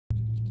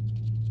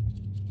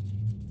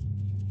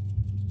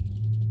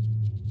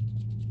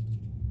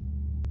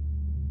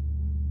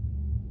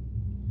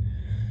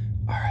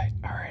Alright.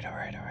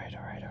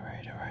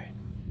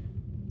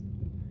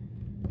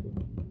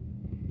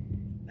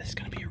 This is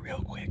gonna be a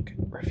real quick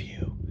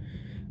review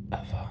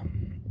of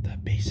the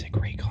basic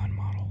Raycon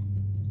model.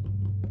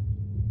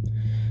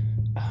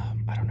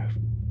 I don't know if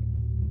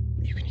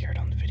you can hear it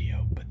on the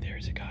video, but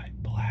there's a guy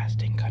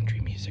blasting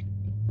country music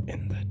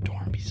in the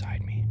dorm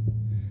beside me.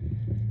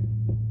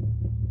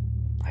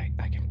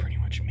 I can pretty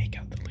much make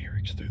out the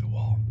lyrics through the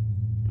wall.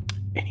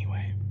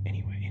 Anyway.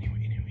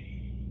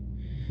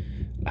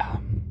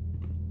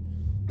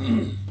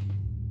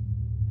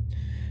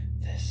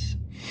 This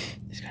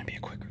is going to be a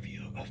quick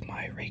review of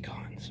my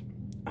Raycons.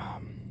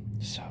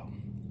 So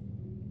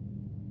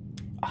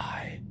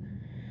I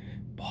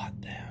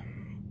bought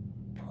them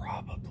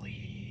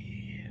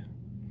probably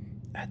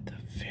at the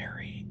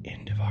very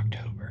end of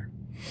October.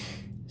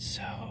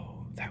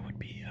 So that would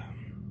be,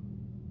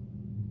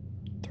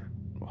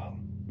 well,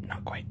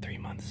 not quite 3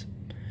 months.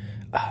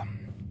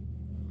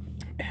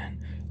 And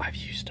I've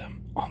used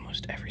them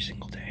almost every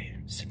single day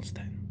since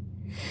then.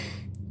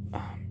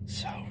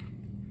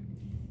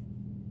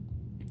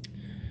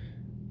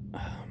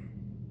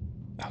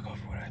 I'll go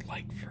over what I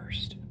like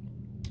first.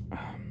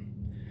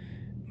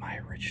 My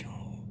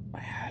original, I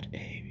had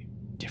a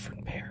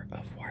different pair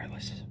of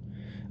wireless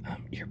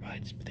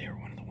earbuds, but they were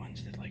one of the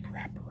ones that like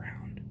wrap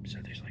around. So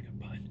there's like a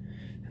bud,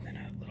 and then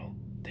a little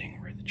thing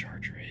where the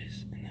charger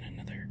is, and then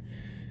another,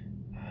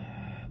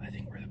 I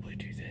think where the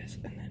Bluetooth is,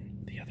 and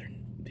then the other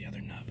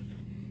nub.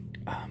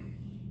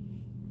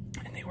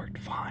 And they worked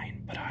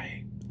fine, but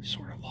I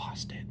sort of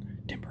lost it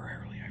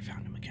temporarily. I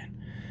found them again.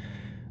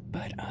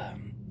 But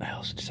I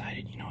also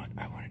decided, you know what,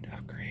 I wanted to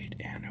upgrade,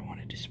 and I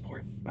wanted to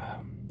support,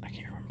 I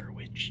can't remember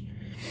which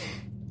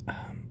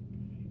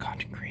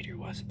content creator it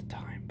was at the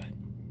time, but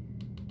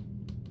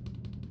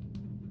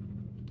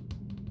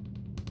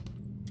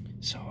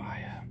so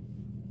I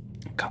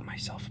got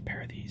myself a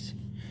pair of these.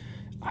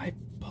 I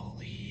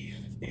believe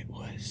it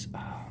was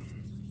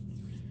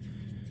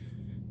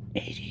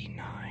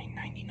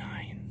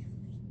 $89.99,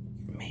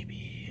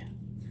 maybe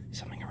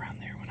something around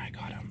there when I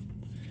got them.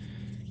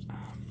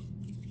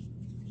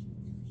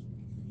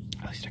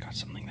 At least I got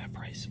something that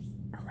price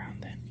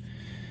around then.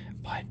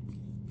 But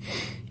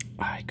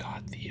I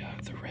got the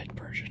red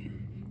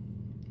version.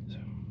 So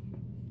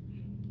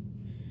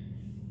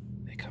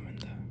they come in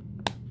the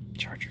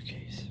charger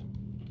case.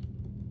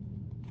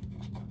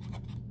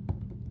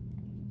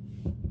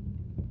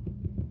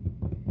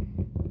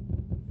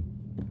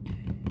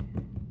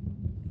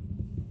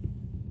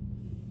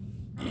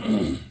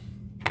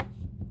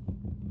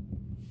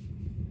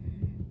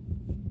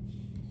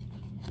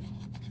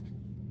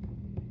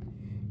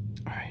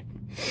 Alright,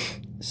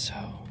 so,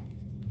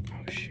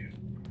 oh shoot,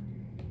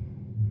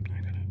 I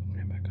gotta open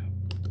it back up.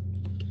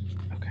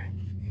 Okay,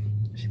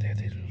 see there,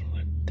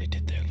 they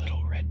did their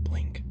little red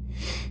blink.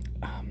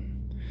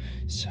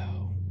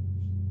 So,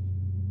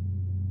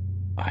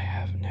 I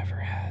have never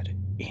had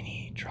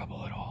any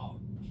trouble at all,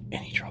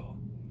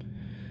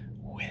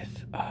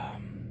 with,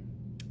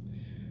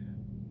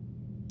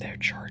 their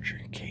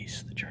charger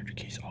case. The charger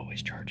case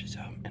always charges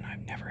them, and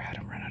I've never had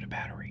them run out of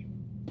battery.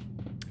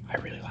 I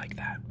really like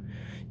that.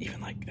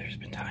 Even like there's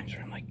been times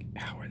where I'm like,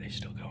 how are they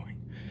still going?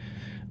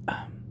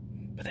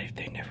 But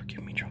they never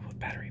give me trouble with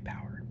battery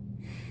power.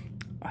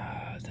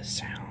 The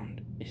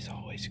sound is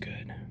always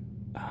good.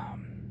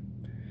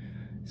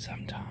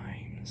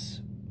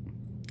 Sometimes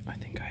I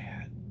think I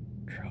had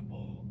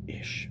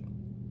trouble-ish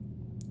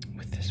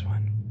with this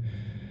one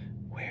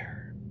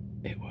where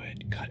it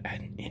would cut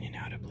in and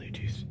out of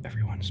Bluetooth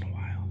every once in a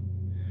while.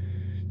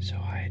 So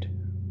I'd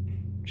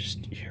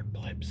just hear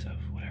blips of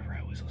whatever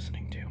I was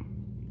listening to.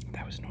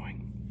 That was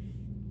annoying.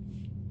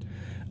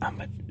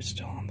 But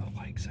still on the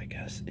likes, I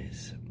guess,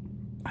 is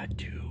I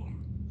do,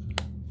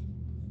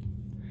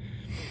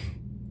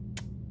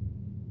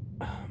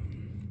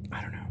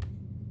 I don't know.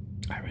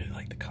 I really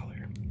like the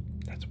color.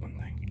 That's one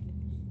thing.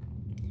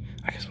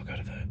 I guess we'll go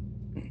to the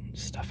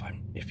stuff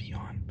I'm iffy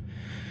on.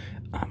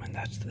 And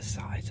that's the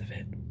size of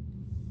it.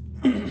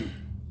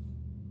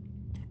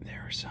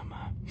 There are some,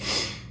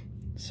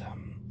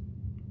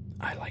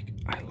 I like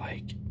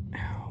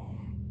how,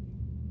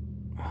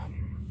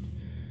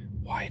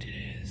 wide it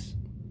is,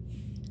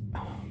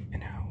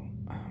 and how,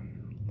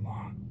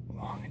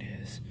 long it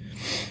is,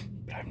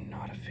 but I'm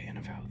not a fan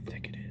of how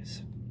thick it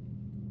is.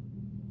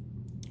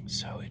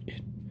 So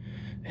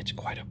it's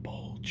quite a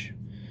bulge,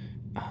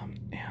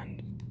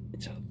 and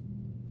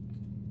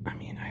I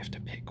mean, I have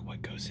to pick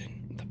what goes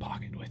in the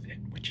pocket with it,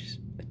 which is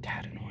a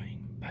tad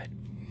annoying, but,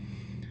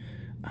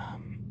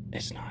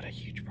 it's not a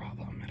huge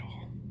problem at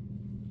all.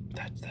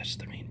 That's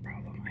the main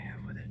problem I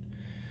have with it.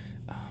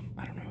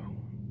 I don't know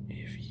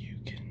if you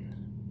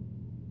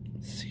can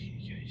see,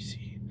 you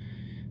see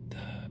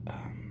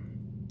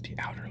the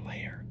outer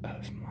layer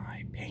of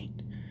my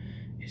paint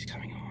is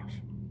coming off.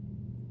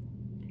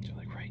 So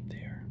like right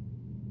there.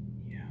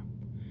 Yeah.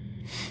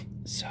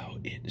 So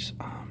it's,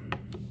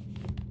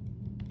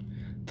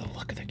 the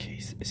look of the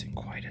case isn't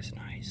quite as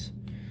nice.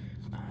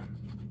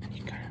 And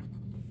you kind of,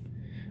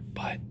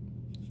 but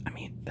I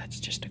mean, that that's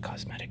just a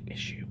cosmetic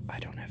issue, I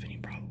don't have any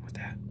problem with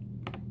that.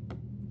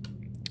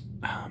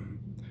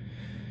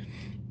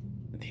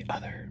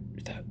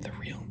 The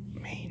real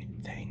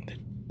main thing that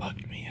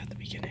bugged me at the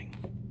beginning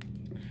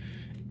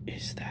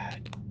is that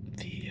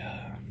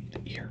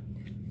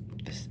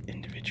this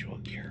individual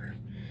ear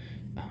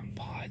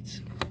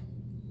pods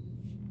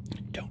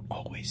don't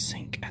always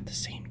sync at the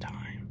same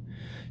time.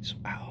 So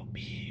I'll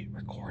be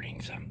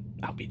recording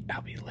I'll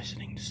be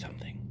listening to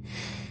something,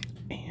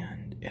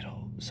 and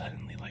it'll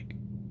suddenly, like,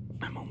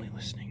 I'm only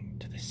listening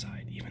to this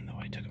side, even though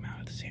I took them out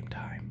at the same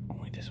time.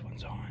 Only this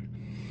one's on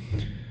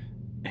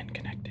and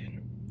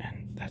connected,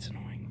 and that's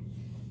annoying.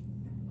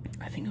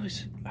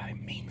 I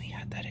mainly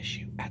had that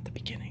issue at the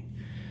beginning.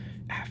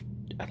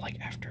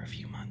 After a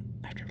few months,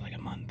 after like a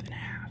month and a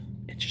half,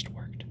 it just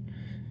worked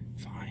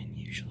fine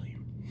usually.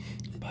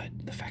 But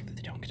the fact that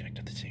they don't connect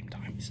at the same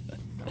time is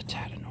a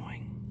tad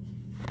annoying.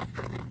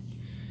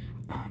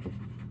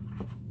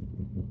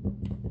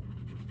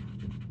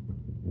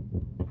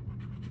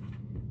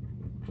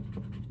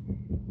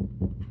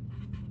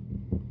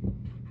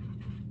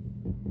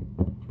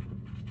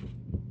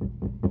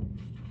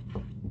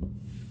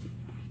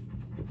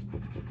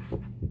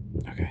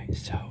 Okay,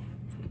 so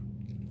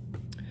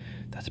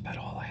that's about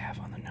all I have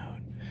on the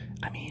note.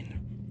 I mean,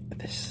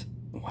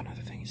 one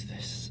other thing is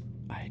this,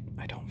 I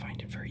don't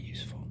find it very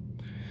useful.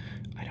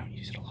 I don't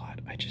use it a lot.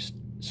 I just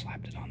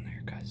slapped it on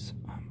there because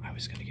I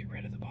was going to get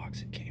rid of the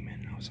box it came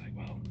in, and I was like,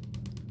 well,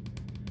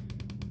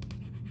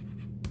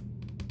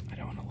 I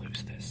don't want to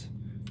lose this,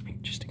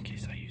 just in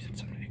case I use it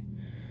someday.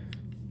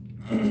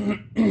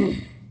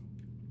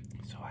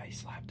 So I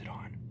slapped it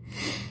on,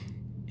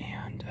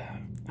 and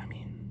I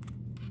mean,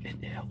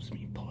 it helps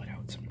me pull it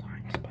out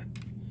sometimes, but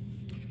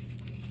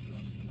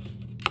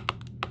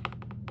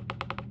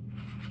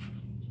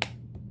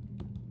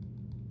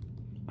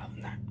other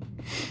than that,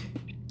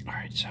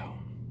 alright, so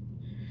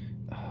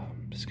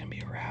this is gonna be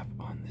a wrap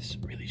on this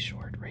really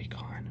short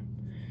Raycon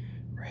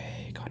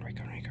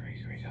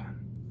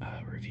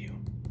review.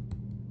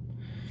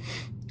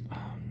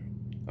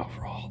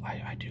 Overall,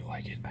 I do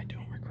like it. I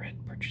don't regret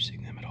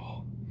purchasing them at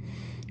all.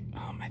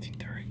 I think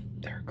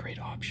they're a great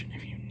option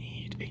if you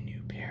need a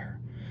new pair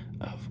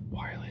of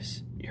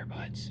wireless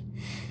earbuds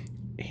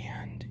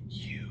and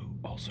you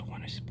also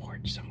want to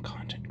support some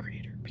content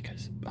creator,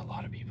 because a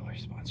lot of people are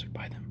sponsored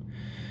by them.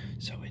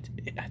 So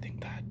I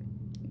think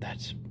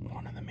that's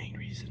one of the main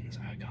reasons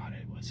I got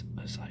it, was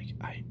like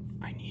I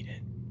need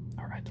it,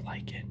 or I'd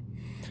like it,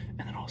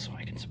 and then also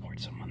I can support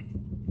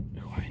someone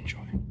who I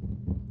enjoy.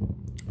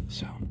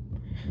 So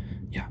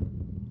yeah,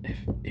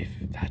 if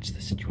that's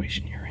the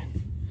situation you're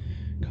in,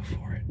 go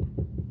for it.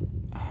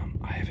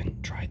 I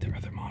haven't tried their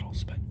other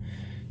models, but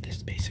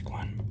this basic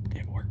one,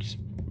 it works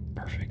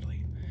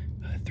perfectly.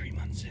 3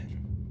 months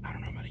in, I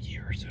don't know about a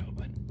year or so,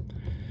 but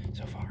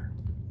so far,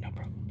 no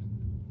problem.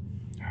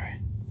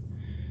 Alright.